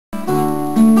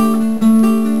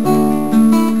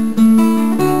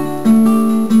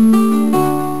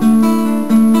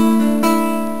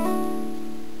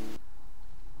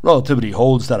Relativity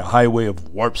holds that a highway of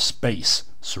warp space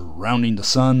surrounding the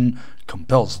sun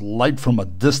compels light from a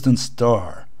distant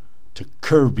star to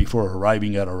curve before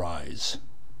arriving at our eyes.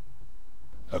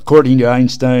 According to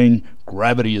Einstein,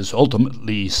 gravity is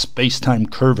ultimately space-time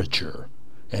curvature,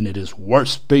 and it is warp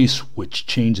space which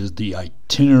changes the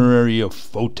itinerary of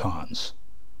photons,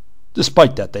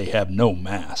 despite that they have no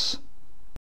mass.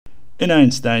 In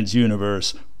Einstein's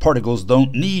universe, particles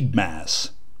don't need mass.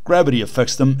 Gravity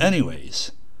affects them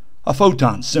anyways. A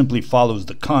photon simply follows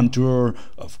the contour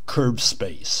of curved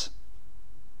space.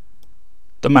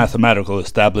 The mathematical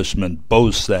establishment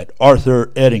boasts that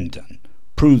Arthur Eddington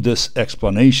proved this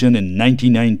explanation in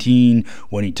 1919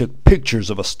 when he took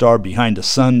pictures of a star behind the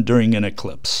sun during an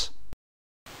eclipse.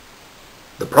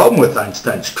 The problem with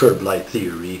Einstein's curved light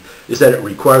theory is that it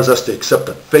requires us to accept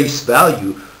at face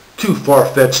value two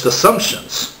far-fetched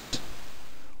assumptions.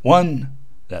 One,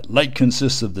 that light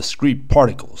consists of discrete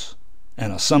particles, an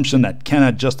assumption that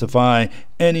cannot justify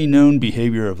any known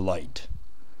behavior of light.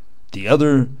 The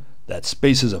other, that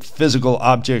space is a physical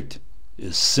object,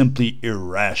 is simply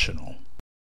irrational.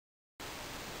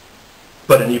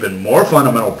 But an even more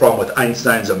fundamental problem with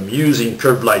Einstein's amusing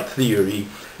curved light theory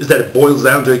is that it boils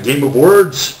down to a game of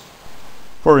words.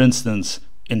 For instance,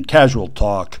 in casual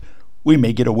talk, we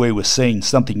may get away with saying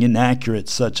something inaccurate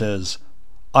such as,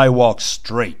 "I walk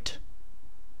straight."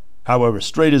 However,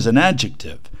 straight is an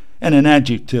adjective, and an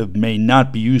adjective may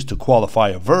not be used to qualify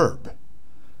a verb.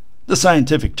 The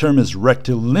scientific term is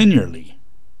rectilinearly.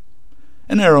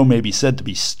 An arrow may be said to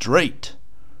be straight.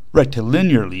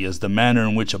 Rectilinearly is the manner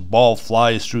in which a ball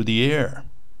flies through the air.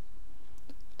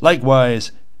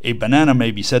 Likewise, a banana may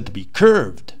be said to be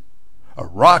curved. A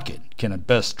rocket can at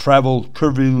best travel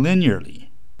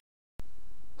curvilinearly.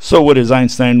 So what is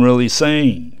Einstein really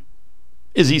saying?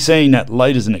 Is he saying that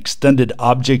light is an extended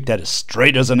object that is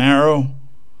straight as an arrow?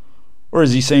 Or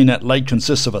is he saying that light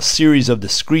consists of a series of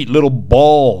discrete little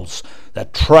balls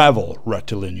that travel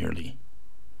rectilinearly?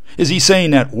 Is he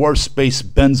saying that warp space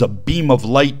bends a beam of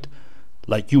light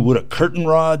like you would a curtain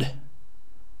rod?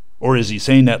 Or is he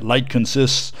saying that light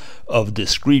consists of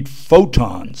discrete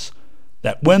photons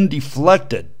that, when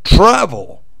deflected,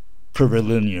 travel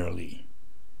curvilinearly?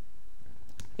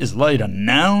 Is light a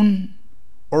noun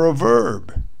or a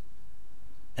verb?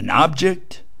 An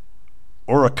object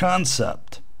or a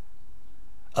concept?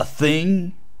 A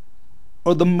thing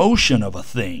or the motion of a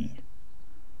thing?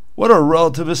 What are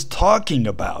relativists talking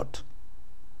about?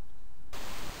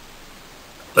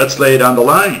 Let's lay it on the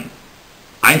line.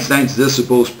 Einstein's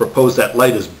disciples proposed that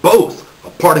light is both a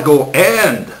particle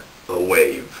and a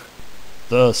wave.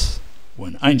 Thus,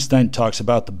 when Einstein talks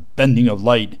about the bending of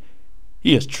light,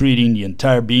 he is treating the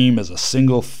entire beam as a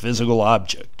single physical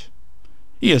object.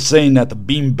 He is saying that the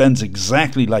beam bends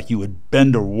exactly like you would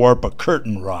bend or warp a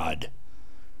curtain rod,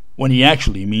 when he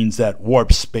actually means that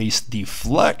warp space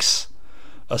deflects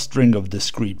a string of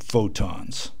discrete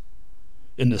photons.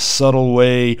 In this subtle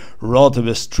way,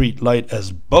 relativists treat light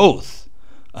as both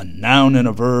a noun and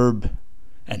a verb,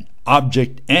 an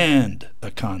object and a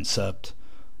concept,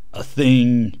 a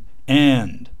thing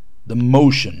and the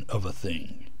motion of a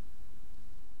thing.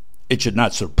 It should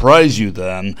not surprise you,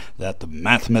 then, that the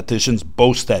mathematicians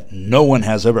boast that no one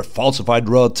has ever falsified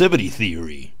relativity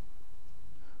theory.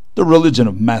 The religion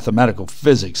of mathematical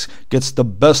physics gets the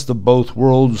best of both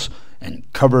worlds and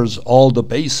covers all the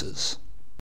bases.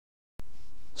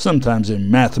 Sometimes a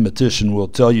mathematician will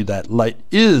tell you that light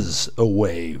is a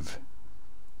wave.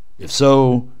 If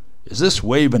so, is this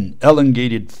wave an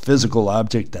elongated physical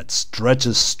object that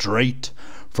stretches straight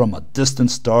from a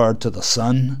distant star to the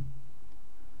sun?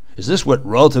 Is this what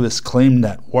relativists claim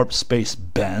that warp space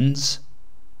bends?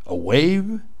 A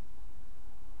wave?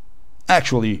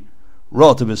 Actually,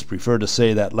 relativists prefer to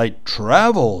say that light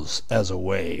travels as a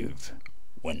wave.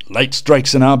 When light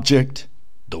strikes an object,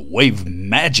 the wave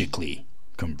magically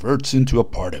converts into a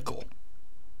particle.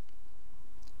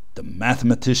 The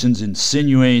mathematicians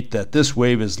insinuate that this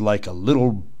wave is like a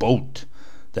little boat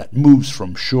that moves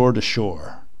from shore to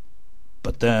shore.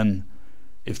 But then,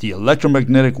 if the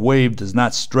electromagnetic wave does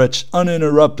not stretch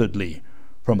uninterruptedly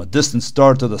from a distant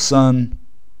star to the sun,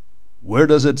 where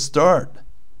does it start?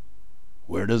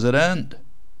 Where does it end?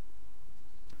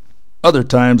 Other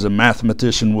times a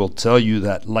mathematician will tell you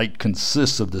that light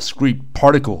consists of discrete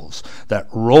particles that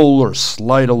roll or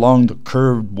slide along the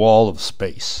curved wall of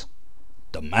space.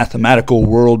 The mathematical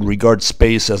world regards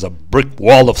space as a brick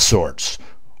wall of sorts,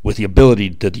 with the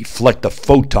ability to deflect a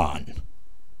photon.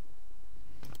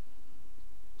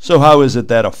 So how is it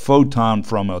that a photon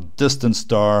from a distant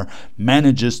star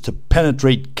manages to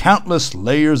penetrate countless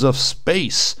layers of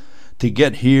space to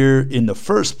get here in the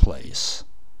first place?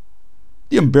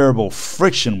 The unbearable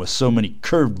friction with so many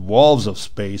curved walls of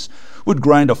space would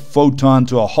grind a photon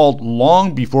to a halt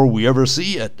long before we ever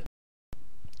see it.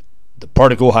 The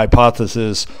particle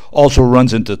hypothesis also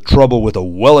runs into trouble with a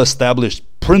well-established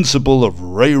principle of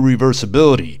ray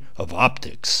reversibility of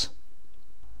optics,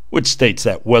 which states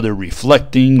that whether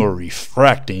reflecting or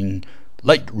refracting,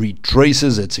 light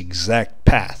retraces its exact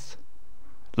path.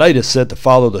 Light is said to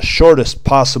follow the shortest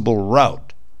possible route,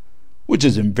 which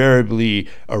is invariably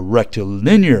a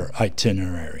rectilinear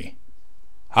itinerary.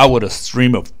 How would a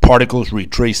stream of particles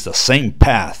retrace the same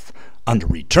path on the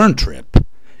return trip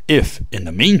if, in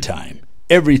the meantime,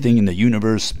 everything in the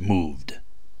universe moved?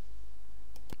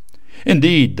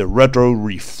 Indeed, the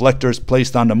retroreflectors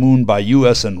placed on the moon by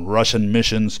U.S. and Russian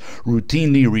missions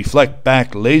routinely reflect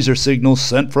back laser signals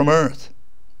sent from Earth.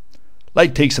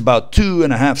 Light takes about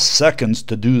 2.5 seconds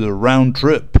to do the round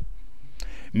trip.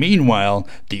 Meanwhile,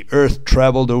 the Earth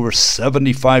traveled over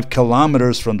 75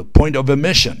 kilometers from the point of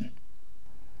emission.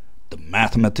 The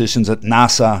mathematicians at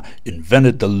NASA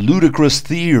invented the ludicrous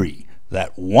theory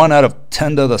that 1 out of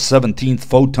 10 to the 17th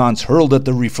photons hurled at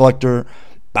the reflector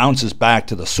bounces back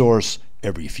to the source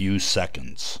every few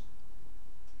seconds.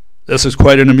 This is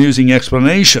quite an amusing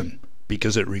explanation,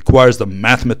 because it requires the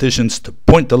mathematicians to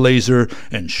point the laser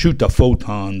and shoot the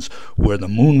photons where the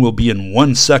moon will be in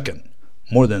 1 second,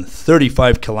 more than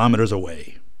 35 kilometers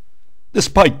away.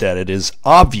 Despite that, it is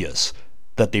obvious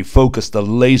that they focused the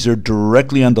laser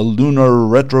directly on the lunar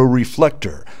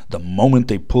retroreflector the moment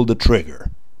they pulled the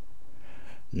trigger.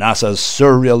 NASA's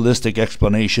surrealistic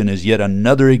explanation is yet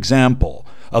another example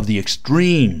of the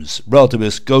extremes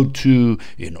relativists go to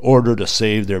in order to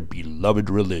save their beloved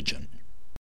religion.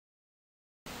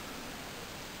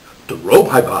 The rope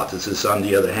hypothesis, on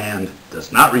the other hand,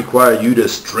 does not require you to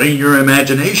strain your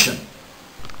imagination.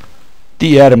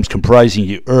 The atoms comprising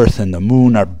the Earth and the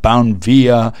Moon are bound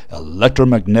via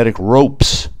electromagnetic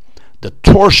ropes. The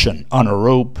torsion on a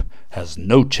rope has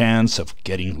no chance of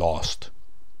getting lost.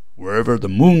 Wherever the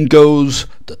Moon goes,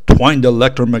 the twined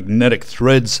electromagnetic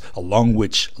threads along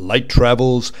which light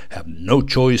travels have no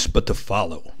choice but to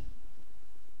follow.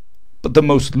 But the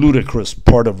most ludicrous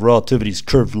part of relativity's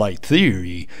curved light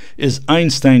theory is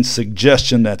Einstein's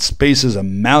suggestion that space is a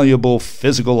malleable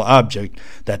physical object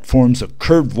that forms a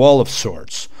curved wall of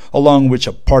sorts, along which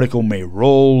a particle may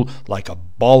roll like a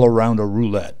ball around a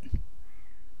roulette.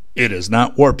 It is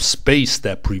not warp space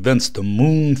that prevents the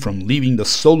moon from leaving the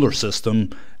solar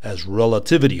system as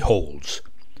relativity holds.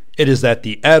 It is that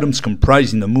the atoms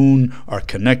comprising the moon are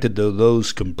connected to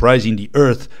those comprising the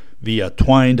Earth via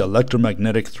twined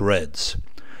electromagnetic threads.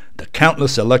 The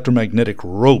countless electromagnetic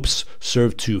ropes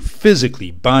serve to physically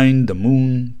bind the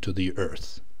moon to the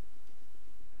Earth.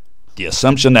 The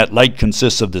assumption that light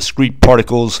consists of discrete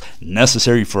particles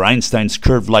necessary for Einstein's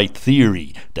curved light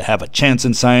theory to have a chance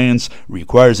in science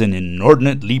requires an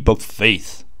inordinate leap of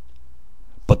faith.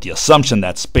 But the assumption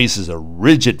that space is a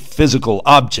rigid physical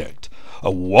object, a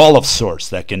wall of sorts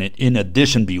that can in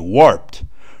addition be warped,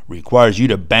 requires you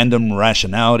to abandon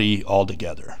rationality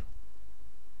altogether.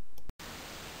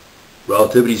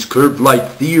 Relativity's curved light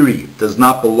theory does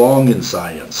not belong in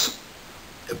science.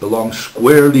 It belongs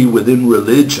squarely within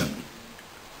religion.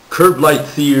 Curved light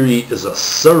theory is a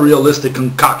surrealistic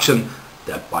concoction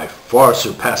that by far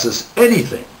surpasses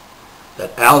anything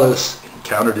that Alice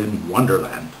encountered in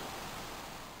Wonderland.